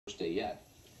day yet.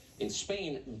 In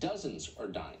Spain, dozens are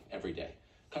dying every day.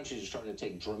 Countries are starting to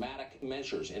take dramatic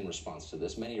measures in response to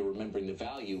this. Many are remembering the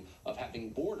value of having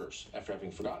borders after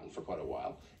having forgotten for quite a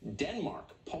while.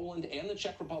 Denmark, Poland, and the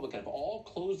Czech Republic have all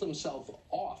closed themselves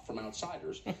off from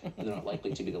outsiders, and they're not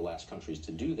likely to be the last countries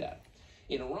to do that.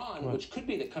 In Iran, which could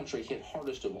be the country hit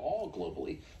hardest of all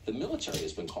globally, the military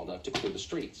has been called out to clear the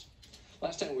streets.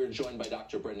 Last time we were joined by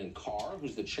Dr. Brendan Carr,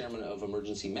 who's the chairman of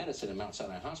emergency medicine at Mount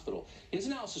Sinai Hospital. His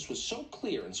analysis was so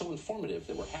clear and so informative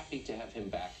that we're happy to have him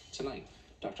back tonight.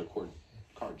 Dr.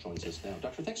 Carr joins us now.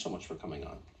 Doctor, thanks so much for coming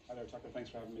on. Hi there, Tucker.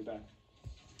 Thanks for having me back.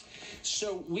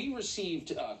 So we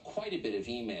received quite a bit of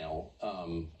email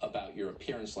about your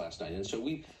appearance last night, and so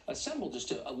we assembled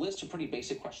just a list of pretty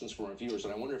basic questions from our viewers,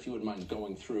 and I wonder if you would mind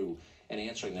going through and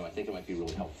answering them. I think it might be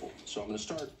really helpful. So I'm going to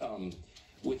start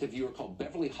with a viewer called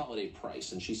Beverly Holiday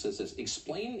Price, and she says this: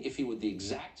 explain, if you would, the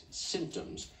exact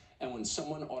symptoms and when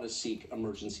someone ought to seek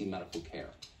emergency medical care.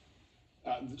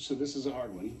 So this is a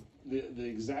hard one. The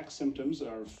exact symptoms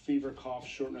are fever, cough,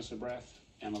 shortness of breath,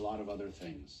 and a lot of other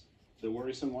things. The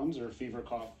worrisome ones are fever,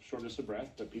 cough, shortness of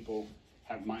breath, but people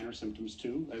have minor symptoms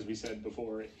too. As we said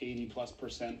before,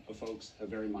 80+% of folks have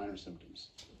very minor symptoms.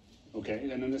 Okay,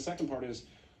 and then the second part is,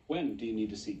 when do you need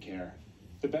to seek care?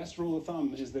 The best rule of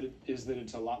thumb is that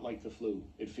it's a lot like the flu.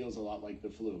 It feels a lot like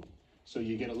the flu. So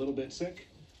you get a little bit sick,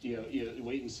 you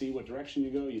wait and see what direction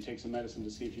you go, you take some medicine to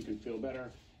see if you can feel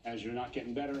better. As you're not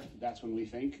getting better, that's when we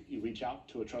think you reach out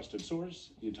to a trusted source.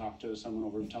 You talk to someone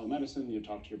over telemedicine. You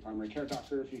talk to your primary care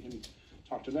doctor if you can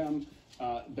talk to them.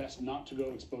 Best not to go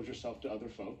expose yourself to other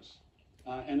folks.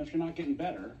 And if you're not getting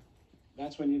better,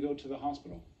 that's when you go to the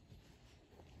hospital.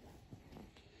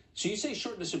 So you say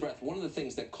shortness of breath. One of the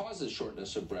things that causes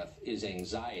shortness of breath is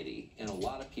anxiety, and a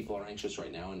lot of people are anxious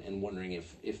right now and wondering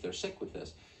if they're sick with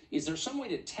this. Is there some way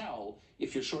to tell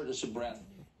if your shortness of breath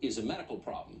is a medical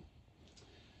problem?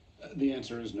 The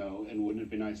answer is no, and wouldn't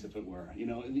it be nice if it were?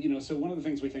 So one of the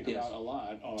things we think about a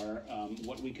lot are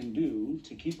what we can do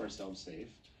to keep ourselves safe.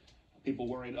 People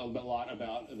worried a lot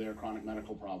about their chronic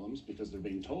medical problems because they're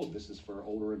being told this is for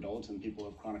older adults, and people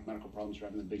with chronic medical problems are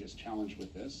having the biggest challenge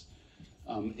with this.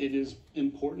 It is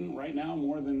important right now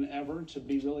more than ever to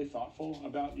be really thoughtful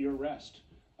about your rest,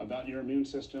 about your immune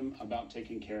system, about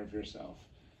taking care of yourself.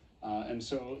 And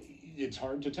so it's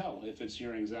hard to tell if it's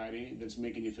your anxiety that's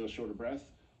making you feel short of breath,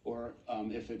 or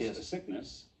if it's a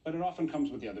sickness, but it often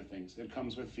comes with the other things. It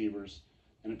comes with fevers,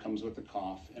 and it comes with the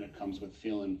cough, and it comes with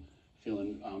feeling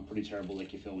pretty terrible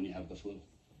like you feel when you have the flu.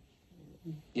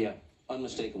 Yeah,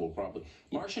 unmistakable probably.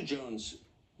 Marcia Jones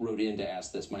wrote in to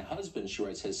ask this. My husband, she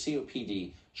writes, has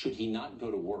COPD. Should he not go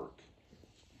to work?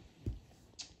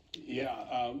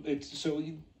 Yeah,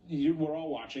 we're all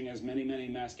watching as many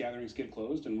mass gatherings get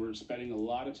closed, and we're spending a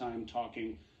lot of time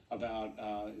talking about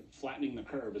flattening the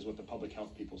curve is what the public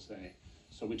health people say.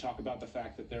 So we talk about the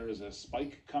fact that there is a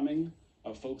spike coming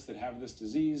of folks that have this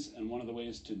disease, and one of the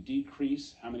ways to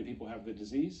decrease how many people have the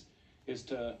disease is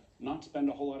to not spend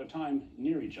a whole lot of time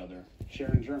near each other,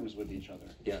 sharing germs with each other.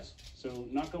 Yes. So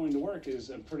not going to work is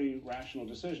a pretty rational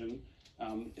decision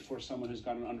for someone who's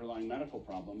got an underlying medical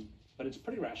problem, but it's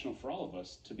pretty rational for all of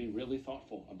us to be really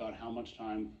thoughtful about how much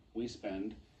time we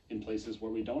spend in places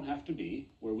where we don't have to be,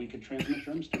 where we could transmit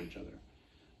germs to each other.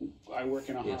 I work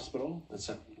in a hospital.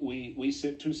 We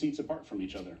sit 2 seats apart from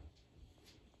each other.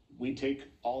 We've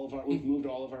moved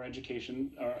all of our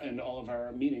education and all of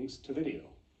our meetings to video.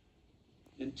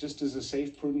 It just is a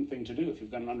safe, prudent thing to do. If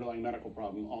you've got an underlying medical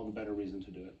problem, all the better reason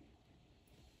to do it.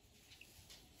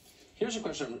 Here's a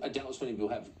question doubtless many people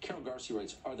have. Carol Garcia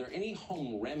writes, are there any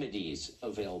home remedies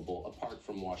available apart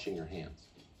from washing your hands?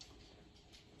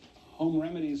 Home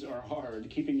remedies are hard.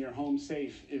 Keeping your home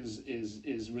safe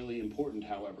is really important,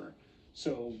 however.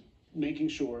 So making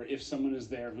sure if someone is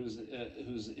there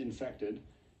who's infected,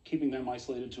 keeping them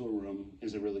isolated to a room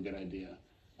is a really good idea.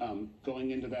 Going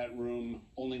into that room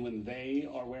only when they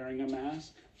are wearing a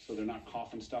mask, so they're not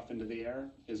coughing stuff into the air,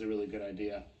 is a really good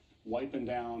idea. Wiping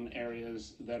down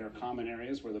areas that are common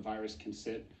areas where the virus can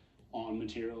sit on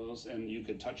materials, and you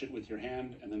could touch it with your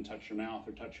hand and then touch your mouth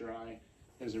or touch your eye,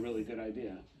 is a really good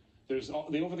idea.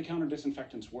 The over-the-counter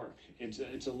disinfectants work.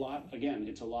 It's a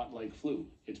lot like flu.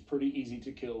 It's pretty easy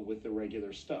to kill with the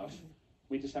regular stuff.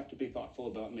 We just have to be thoughtful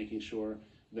about making sure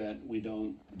that we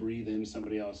don't breathe in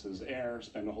somebody else's air,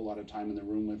 spend a whole lot of time in the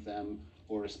room with them,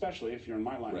 or especially if you're in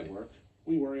my line of work,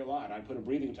 we worry a lot. I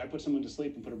put someone to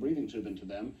sleep and put a breathing tube into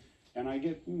them, and I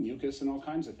get mucus and all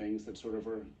kinds of things that sort of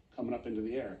are coming up into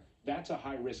the air. That's a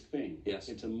high-risk thing. Yes.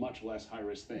 It's a much less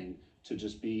high-risk thing to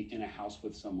just be in a house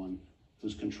with someone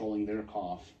who's controlling their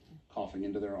cough, coughing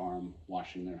into their arm,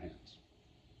 washing their hands.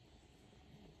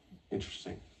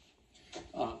 Interesting.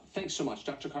 Thanks so much.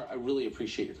 Dr. Carr, I really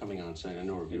appreciate your coming on tonight. I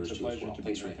know our viewers do as well.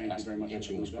 Thanks for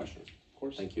answering those questions. Of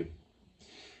course. Thank you.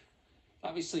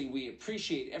 Obviously, we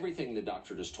appreciate everything the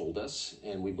doctor just told us,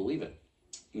 and we believe it.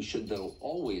 You should, though,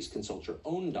 always consult your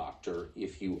own doctor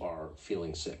if you are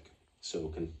feeling sick.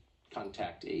 So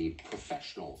contact a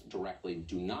professional directly.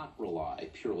 Do not rely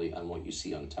purely on what you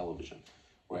see on television.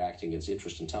 We're acting against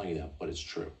interest in telling you that, but it's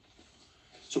true.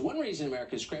 So one reason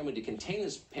America is scrambling to contain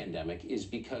this pandemic is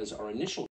because our initial